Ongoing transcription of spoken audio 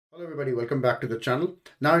Hello everybody, welcome back to the channel.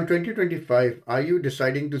 Now in 2025, are you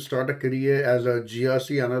deciding to start a career as a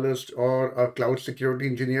GRC analyst or a cloud security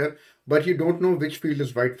engineer, but you don't know which field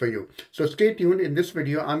is right for you? So stay tuned. In this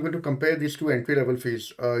video, I'm going to compare these two entry-level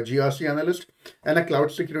fields, a GRC analyst and a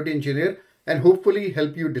cloud security engineer, and hopefully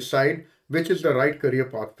help you decide which is the right career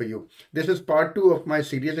path for you. This is part 2 of my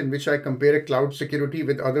series in which I compare cloud security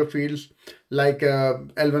with other fields like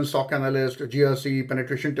L1 SOC analyst, GRC,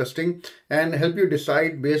 penetration testing, and help you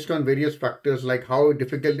decide based on various factors like how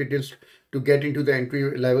difficult it is to get into the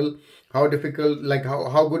entry level, how difficult, like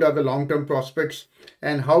how good are the long-term prospects,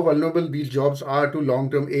 and how vulnerable these jobs are to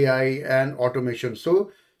long-term AI and automation.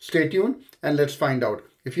 So stay tuned and let's find out.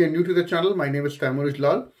 If you're new to the channel, my name is Taimur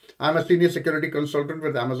Lal. I'm a senior security consultant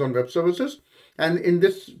with Amazon Web Services. And in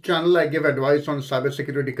this channel, I give advice on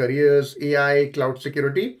cybersecurity careers, AI, cloud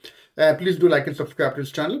security. Please do like and subscribe to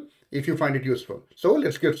this channel if you find it useful. So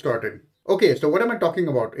let's get started. Okay, so what am I talking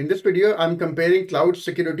about? In this video, I'm comparing cloud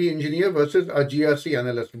security engineer versus a GRC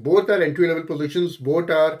analyst. Both are entry-level positions.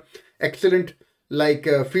 Both are excellent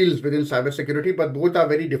fields within cybersecurity, but both are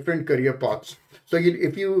very different career paths. So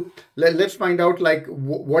let's find out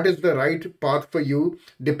what is the right path for you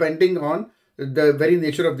depending on the very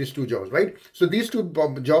nature of these two jobs, right? So these two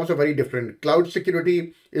jobs are very different. Cloud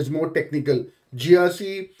security is more technical.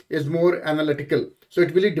 GRC is more analytical. So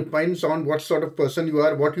it really depends on what sort of person you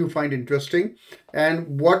are, what you find interesting,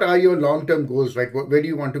 and what are your long-term goals, right? Where do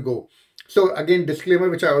you want to go? So again, disclaimer,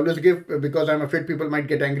 which I always give because I'm afraid people might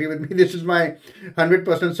get angry with me. This is my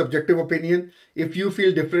 100% subjective opinion. If you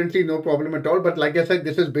feel differently, no problem at all. But like I said,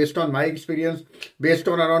 this is based on my experience, based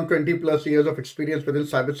on around 20 plus years of experience within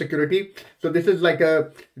cybersecurity. So this is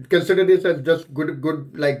consider this as just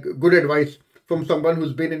good advice from someone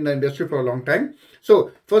who's been in the industry for a long time.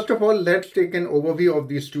 So first of all, let's take an overview of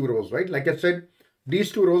these two roles, right? Like I said, these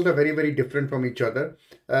two roles are very, very different from each other.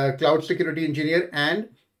 Cloud security engineer and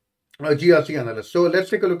a GRC analyst. So let's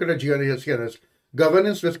take a look at a GRC analyst.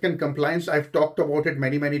 Governance, risk and compliance. I've talked about it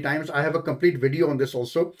many, many times. I have a complete video on this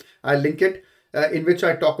also. I'll link it in which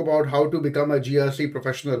I talk about how to become a GRC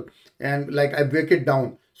professional and I break it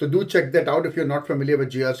down. So do check that out if you're not familiar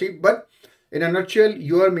with GRC. But in a nutshell,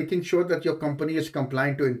 you are making sure that your company is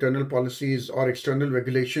compliant to internal policies or external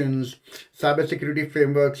regulations, cybersecurity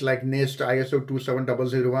frameworks like NIST, ISO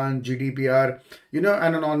 27001, GDPR, and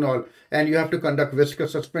on and all. And you have to conduct risk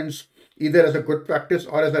assessments either as a good practice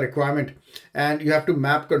or as a requirement. And you have to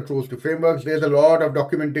map controls to frameworks. There's a lot of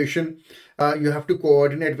documentation. You have to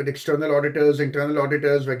coordinate with external auditors, internal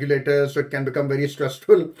auditors, regulators. So it can become very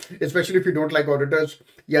stressful, especially if you don't like auditors.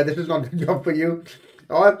 Yeah, this is not the job for you.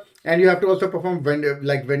 And you have to also perform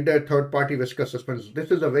vendor third-party risk assessments.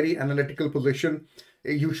 This is a very analytical position.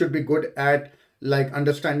 You should be good at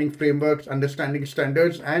understanding frameworks, understanding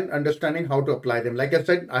standards, and understanding how to apply them. Like I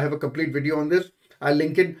said, I have a complete video on this. I'll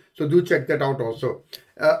link it. So do check that out also.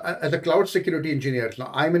 As a cloud security engineer,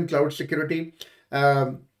 now I'm in cloud security.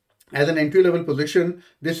 As an entry-level position,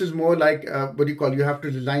 this is more you have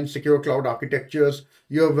to design secure cloud architectures.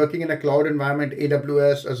 You're working in a cloud environment,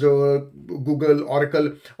 AWS, Azure, Google,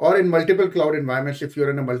 Oracle, or in multiple cloud environments. If you're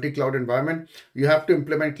in a multi-cloud environment, you have to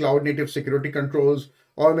implement cloud-native security controls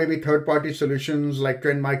or maybe third-party solutions like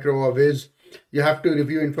Trend Micro or Wiz. You have to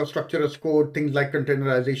review infrastructure as code, things like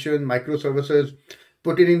containerization, microservices,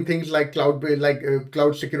 put it in things like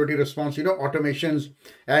cloud security response, automations,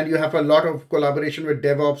 and you have a lot of collaboration with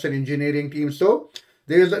DevOps and engineering teams. So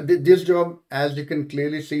this job, as you can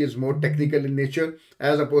clearly see, is more technical in nature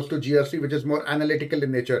as opposed to GRC, which is more analytical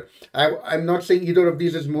in nature. I'm not saying either of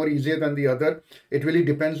these is more easier than the other. It really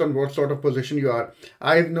depends on what sort of position you are.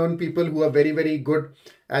 I've known people who are very, very good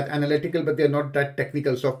at analytical, but they're not that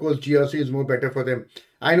technical. So of course, GRC is more better for them.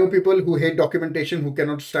 I know people who hate documentation, who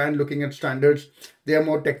cannot stand looking at standards. They are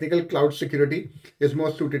more technical. Cloud security is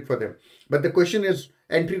more suited for them. But the question is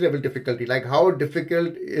entry-level difficulty. Like how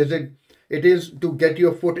difficult is it is to get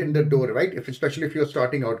your foot in the door, right? Especially if you're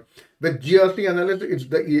starting out. With GRC analyst, it's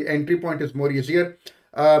the entry point is more easier.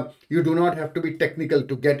 You do not have to be technical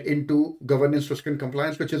to get into governance, risk and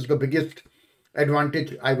compliance, which is the biggest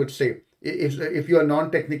advantage, I would say. If you are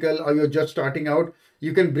non-technical or you're just starting out,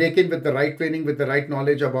 you can break in with the right training, with the right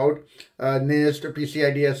knowledge about NIST,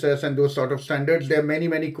 PCI DSS, and those sort of standards. There are many,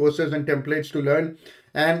 many courses and templates to learn,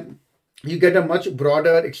 and you get a much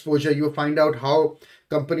broader exposure. You find out how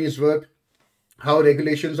companies work, how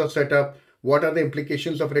regulations are set up, what are the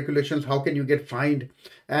implications of regulations, how can you get fined,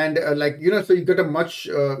 and so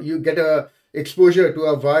you get a exposure to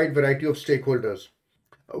a wide variety of stakeholders.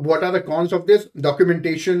 What are the cons of this?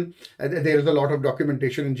 Documentation. There is a lot of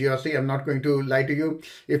documentation in GRC. I'm not going to lie to you.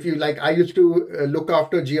 If you like, I used to look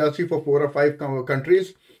after GRC for 4 or 5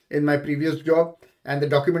 countries. in my previous job. And the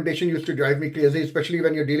documentation used to drive me crazy, especially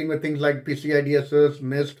when you're dealing with things like PCI DSS,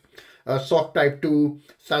 NIST, SOC Type 2,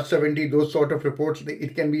 SAS 70, those sort of reports.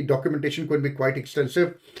 It can be, documentation could be quite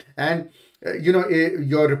extensive. And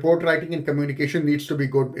your report writing and communication needs to be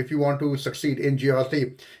good if you want to succeed in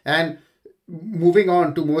GRC. And moving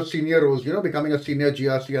on to more senior roles, becoming a senior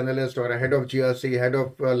GRC analyst or a head of GRC, head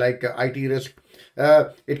of IT risk.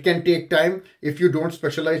 It can take time if you don't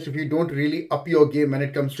specialize, if you don't really up your game when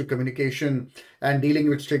it comes to communication and dealing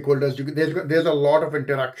with stakeholders. There's a lot of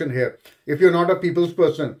interaction here. If you're not a people's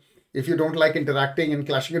person, if you don't like interacting and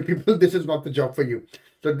clashing with people, this is not the job for you.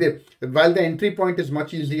 So while the entry point is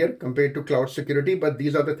much easier compared to cloud security, but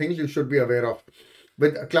these are the things you should be aware of.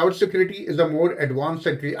 But cloud security is a more advanced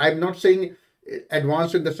entry. I'm not saying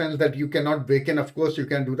advanced in the sense that you cannot break in. Of course, you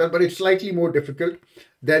can do that, but it's slightly more difficult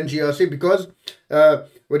than GRC because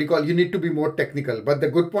you need to be more technical. But the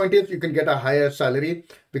good point is you can get a higher salary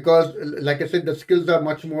because, like I said, the skills are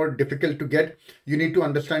much more difficult to get. You need to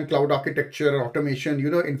understand cloud architecture, automation,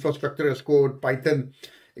 infrastructure as code, Python.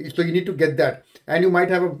 So you need to get that, and you might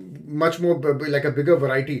have a much more a bigger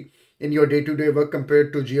variety in your day-to-day work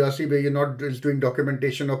compared to GRC, where you're not just doing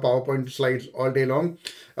documentation or PowerPoint slides all day long.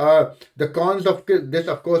 The cons of this,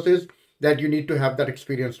 of course, is that you need to have that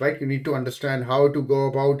experience, right? You need to understand how to go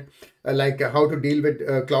about, how to deal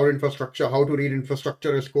with cloud infrastructure, how to read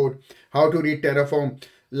infrastructure as code, how to read Terraform,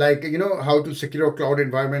 how to secure cloud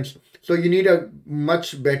environments. So you need a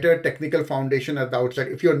much better technical foundation at the outset.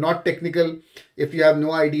 If you're not technical, if you have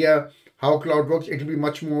no idea how cloud works, it will be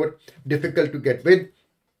much more difficult to get with.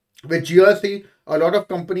 With GRC, a lot of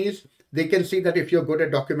companies, they can see that if you're good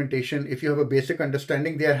at documentation, if you have a basic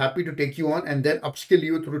understanding, they are happy to take you on and then upskill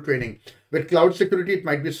you through training. With cloud security, it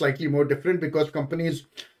might be slightly more different because companies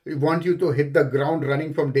want you to hit the ground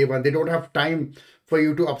running from day one. They don't have time for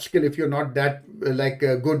you to upskill if you're not that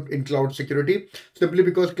good in cloud security, simply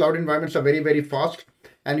because cloud environments are very, very fast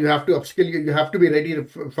and you have to upskill. You have to be ready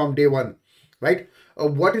from day one, right?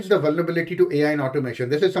 What is the vulnerability to AI and automation?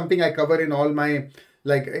 This is something I cover in all my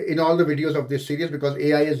in all the videos of this series, because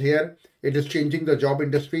AI is here. It is changing the job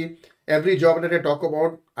industry. Every job that I talk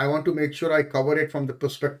about, I want to make sure I cover it from the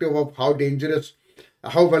perspective of how dangerous,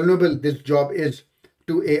 how vulnerable this job is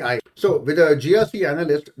to AI. So with a GRC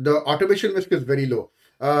analyst, the automation risk is very low.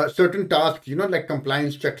 Certain tasks, like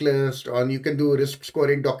compliance checklist, or you can do risk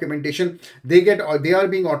scoring, documentation, they are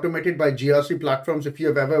being automated by GRC platforms. If you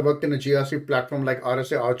have ever worked in a GRC platform like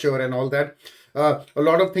RSA Archer and all that, a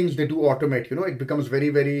lot of things they do automate. It becomes very,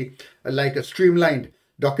 very a streamlined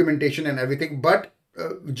documentation and everything. But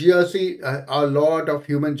GRC, a lot of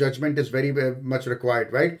human judgment is very, very much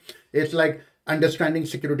required, right? It's like understanding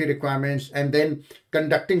security requirements and then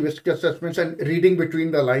conducting risk assessments and reading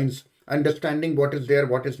between the lines, understanding what is there,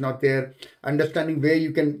 what is not there, understanding where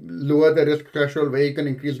you can lower the risk threshold, where you can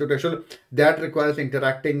increase the threshold. That requires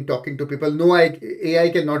interacting, talking to people. No, AI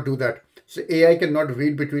cannot do that. So AI cannot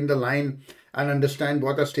read between the line and understand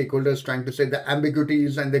what a stakeholder is trying to say, the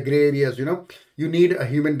ambiguities and the gray areas. You need a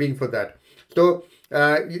human being for that. So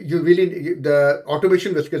the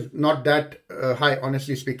automation risk is not that high,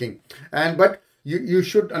 honestly speaking. But you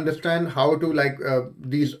should understand how to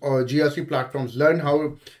these GRC platforms, learn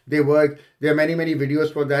how they work. There are many, many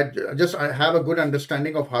videos for that. Just have a good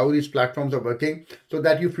understanding of how these platforms are working so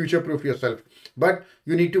that you future-proof yourself. But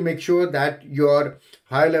you need to make sure that your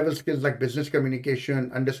high-level skills like business communication,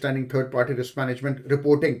 understanding third-party risk management,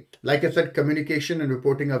 reporting. Like I said, communication and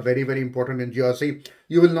reporting are very, very important in GRC.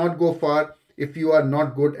 You will not go far if you are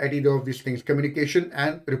not good at either of these things, communication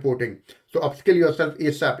and reporting. So upskill yourself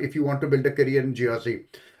ASAP if you want to build a career in GRC.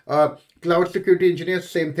 Cloud security engineers,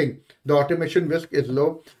 same thing. The automation risk is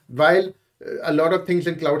low. While a lot of things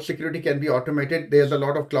in cloud security can be automated, there's a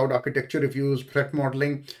lot of cloud architecture reviews, threat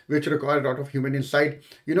modeling, which require a lot of human insight.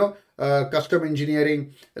 Custom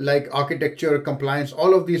engineering, like architecture, compliance,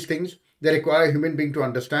 all of these things, they require a human being to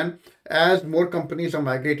understand. As more companies are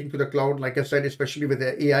migrating to the cloud, like I said, especially with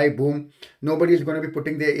the AI boom, nobody is going to be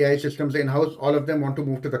putting their AI systems in-house. All of them want to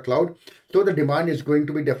move to the cloud. So the demand is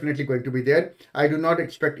definitely going to be there. I do not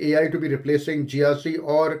expect AI to be replacing GRC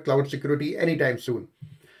or cloud security anytime soon.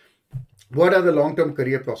 What are the long-term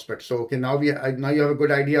career prospects? So, okay, now you have a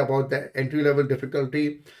good idea about the entry-level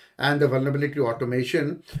difficulty and the vulnerability to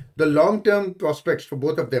automation. The long-term prospects for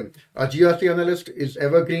both of them. A GRC analyst is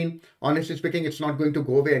evergreen. Honestly speaking, it's not going to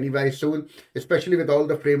go away anytime soon, especially with all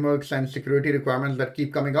the frameworks and security requirements that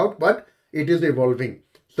keep coming out, but it is evolving.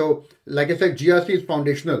 So, like I said, GRC is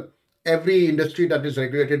foundational. Every industry that is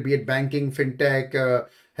regulated, be it banking, fintech,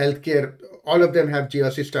 healthcare, all of them have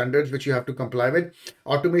GRC standards which you have to comply with.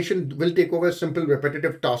 Automation will take over simple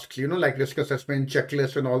repetitive tasks, like risk assessment,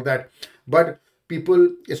 checklists and all that. But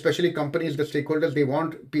people, especially companies, the stakeholders, they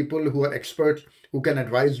want people who are experts, who can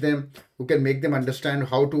advise them, who can make them understand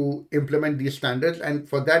how to implement these standards. And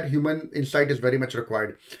for that, human insight is very much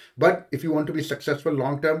required. But if you want to be successful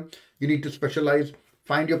long term, you need to specialize.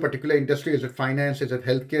 Find your particular industry. Is it finance? Is it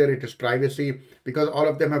healthcare? It is privacy? Because all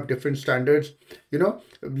of them have different standards.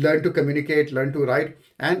 Learn to communicate, learn to write,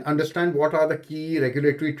 and understand what are the key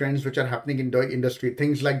regulatory trends which are happening in the industry.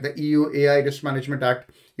 Things like the EU AI Risk Management Act,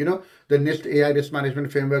 the NIST AI Risk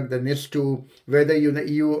Management Framework, the NIST 2, whether you're in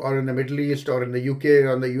the EU or in the Middle East or in the UK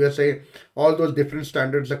or in the USA, all those different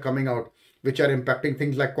standards are coming out, which are impacting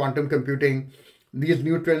things like quantum computing. These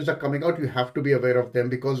new trends are coming out. You have to be aware of them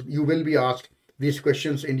because you will be asked these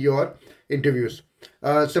questions in your interviews.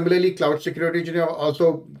 Similarly, cloud security engineer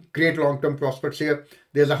also great long-term prospects here.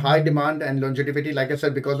 There's a high demand and longevity, like I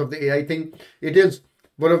said, because of the AI thing. It is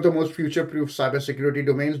one of the most future-proof cybersecurity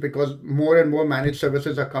domains because more and more managed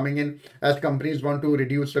services are coming in as companies want to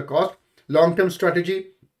reduce the cost. Long-term strategy,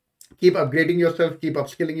 keep upgrading yourself, keep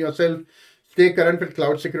upskilling yourself, stay current with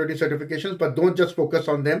cloud security certifications, but don't just focus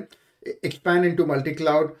on them. Expand into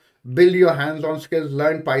multi-cloud, build your hands-on skills,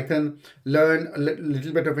 learn Python, learn a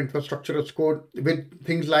little bit of infrastructure as code with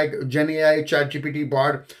things like GenAI, ChatGPT,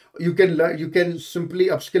 Bard. You can simply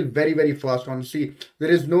upskill very, very fast. Honestly,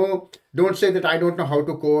 don't say that I don't know how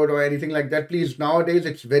to code or anything like that. Please, nowadays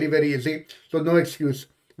it's very, very easy. So no excuse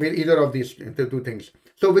with either of these two things.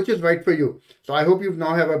 So which is right for you? So I hope you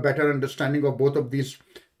now have a better understanding of both of these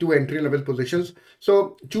two entry-level positions.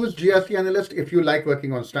 So choose GRC analyst if you like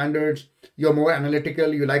working on standards, you're more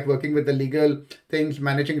analytical, you like working with the legal things,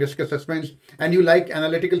 managing risk assessments, and you like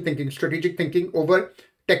analytical thinking, strategic thinking over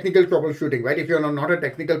technical troubleshooting, right? If you're not a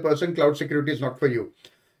technical person, cloud security is not for you.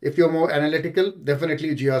 If you're more analytical,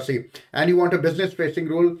 definitely GRC. And you want a business-facing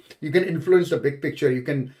role, you can influence the big picture. You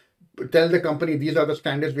can tell the company these are the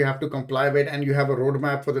standards we have to comply with, and you have a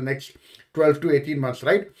roadmap for the next 12 to 18 months,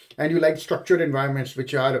 right? And you like structured environments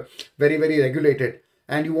which are very, very regulated,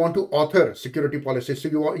 and you want to author security policies. So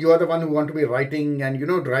you are the one who want to be writing and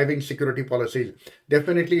driving security policies.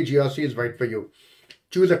 Definitely GRC is right for you.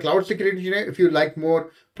 Choose a cloud security engineer if you like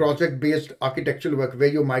more project-based architectural work where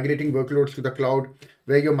you're migrating workloads to the cloud,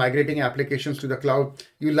 where you're migrating applications to the cloud.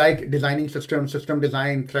 You like designing systems, system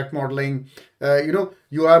design, threat modeling.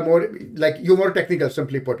 You're more technical,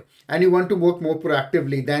 simply put, and you want to work more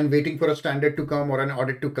proactively than waiting for a standard to come or an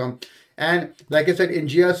audit to come. And like I said, in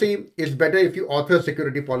GRC, it's better if you author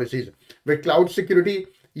security policies. With cloud security,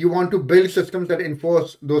 you want to build systems that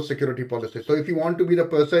enforce those security policies. So if you want to be the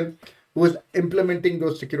person who is implementing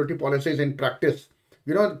those security policies in practice,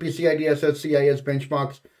 PCI DSS, CIS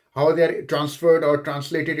benchmarks, how they are transferred or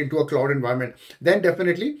translated into a cloud environment, then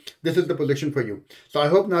definitely this is the position for you. So I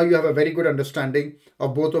hope now you have a very good understanding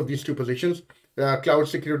of both of these two positions, cloud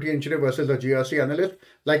security engineer versus a GRC analyst.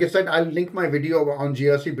 Like I said, I'll link my video on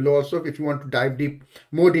GRC below also if you want to dive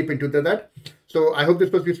more deep into that. So I hope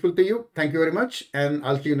this was useful to you. Thank you very much, and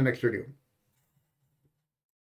I'll see you in the next video.